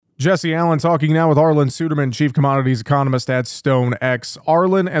Jesse Allen talking now with Arlan Suderman, Chief Commodities Economist at StoneX.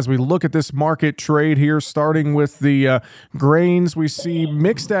 Arlan, as we look at this market trade here, starting with the grains, we see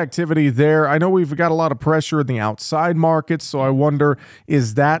mixed activity there. I know we've got a lot of pressure in the outside markets, so I wonder,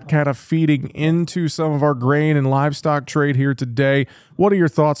 is that kind of feeding into some of our grain and livestock trade here today? What are your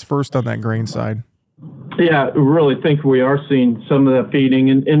thoughts first on that grain side? Yeah, I really think we are seeing some of that feeding.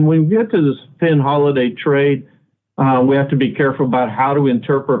 And when we get to this thin holiday trade, we have to be careful about how to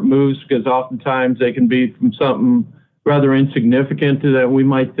interpret moves, because oftentimes they can be from something rather insignificant that we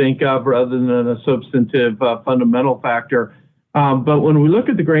might think of rather than a substantive fundamental factor. But when we look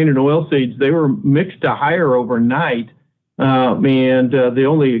at the grain and oilseeds, they were mixed to higher overnight. And the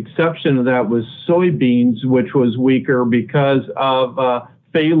only exception to that was soybeans, which was weaker because of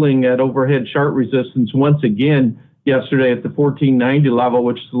failing at overhead chart resistance once again yesterday at the 1490 level,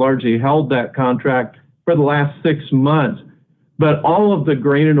 which largely held that contract for the last 6 months. But all of the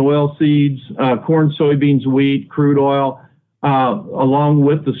grain and oil seeds, corn, soybeans, wheat, crude oil, along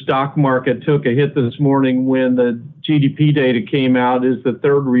with the stock market, took a hit this morning when the GDP data came out, is the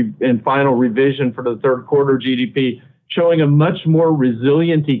third and final revision for the third quarter GDP, showing a much more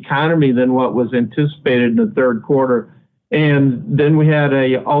resilient economy than what was anticipated in the third quarter. And then we had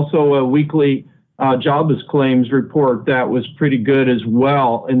also a weekly jobless claims report that was pretty good as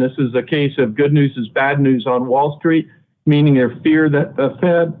well. And this is a case of good news is bad news on Wall Street, meaning their fear that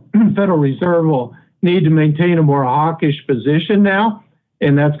the Federal Reserve will need to maintain a more hawkish position now.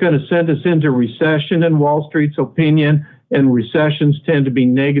 And that's going to send us into recession in Wall Street's opinion. And recessions tend to be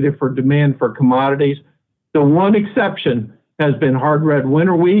negative for demand for commodities. The one exception has been hard red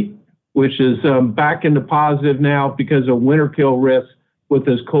winter wheat, which is back into positive now because of winter kill risk, with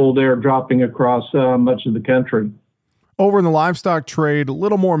this cold air dropping across much of the country. Over in the livestock trade, a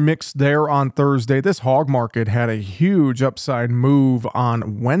little more mixed there on Thursday. This hog market had a huge upside move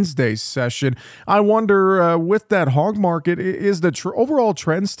on Wednesday's session. I wonder, with that hog market, is the overall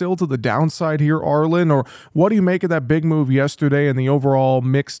trend still to the downside here, Arlan? Or what do you make of that big move yesterday and the overall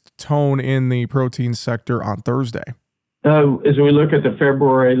mixed tone in the protein sector on Thursday? As we look at the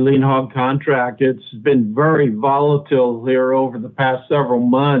February lean hog contract, it's been very volatile here over the past several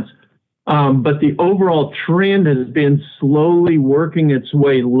months. But the overall trend has been slowly working its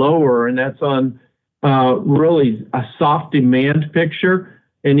way lower, and that's on really a soft demand picture.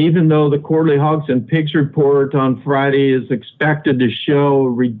 And even though the quarterly hogs and pigs report on Friday is expected to show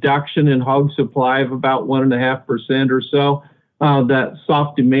a reduction in hog supply of about 1.5% or so, that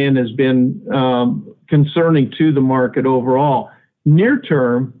soft demand has been concerning to the market overall. Near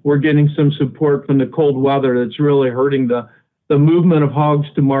term, we're getting some support from the cold weather that's really hurting the movement of hogs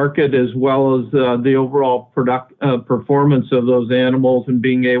to market, as well as the overall performance of those animals and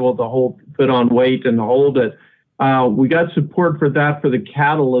being able to put on weight and hold it. We got support for that for the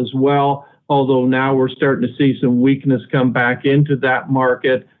cattle as well, although now we're starting to see some weakness come back into that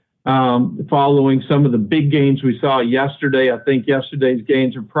market. Following some of the big gains we saw yesterday. I think yesterday's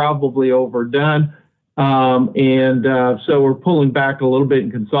gains are probably overdone. So we're pulling back a little bit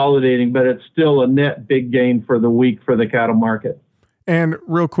and consolidating, but it's still a net big gain for the week for the cattle market. And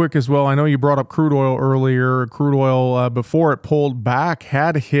real quick as well, I know you brought up crude oil earlier. Crude oil, before it pulled back,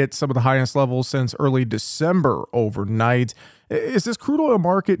 had hit some of the highest levels since early December overnight. Is this crude oil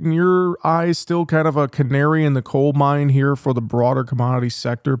market, in your eyes, still kind of a canary in the coal mine here for the broader commodity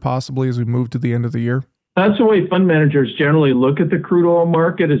sector, possibly as we move to the end of the year? That's the way fund managers generally look at the crude oil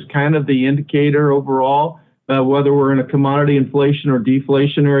market, as kind of the indicator overall, whether we're in a commodity inflation or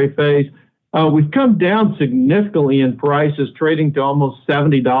deflationary phase. We've come down significantly in prices, trading to almost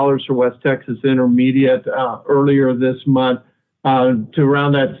 $70 for West Texas Intermediate earlier this month, to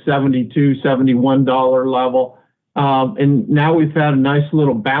around that $72, $71 level. And now we've had a nice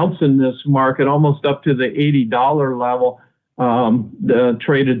little bounce in this market, almost up to the $80 level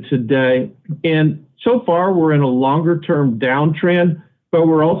traded today. And so far, we're in a longer-term downtrend, but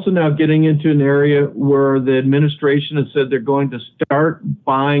we're also now getting into an area where the administration has said they're going to start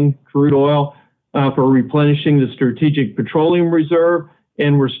buying crude oil for replenishing the Strategic Petroleum Reserve,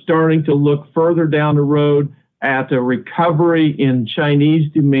 and we're starting to look further down the road at a recovery in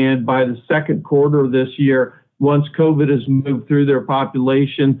Chinese demand by the second quarter of this year, once COVID has moved through their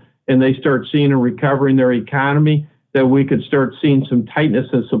population and they start seeing a recovery in their economy, that we could start seeing some tightness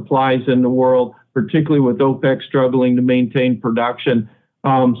of supplies in the world, particularly with OPEC struggling to maintain production.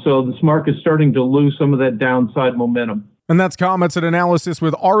 So this market's starting to lose some of that downside momentum. And that's comments and analysis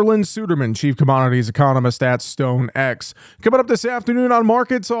with Arlan Suderman, Chief Commodities Economist at StoneX. Coming up this afternoon on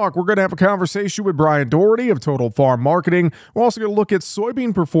Market Talk, we're going to have a conversation with Brian Doherty of Total Farm Marketing. We're also going to look at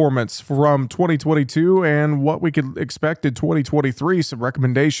soybean performance from 2022 and what we could expect in 2023. Some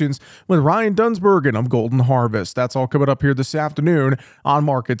recommendations with Ryan Dunsbergen of Golden Harvest. That's all coming up here this afternoon on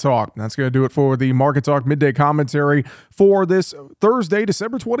Market Talk. That's going to do it for the Market Talk midday commentary for this Thursday,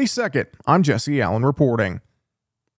 December 22nd. I'm Jesse Allen reporting.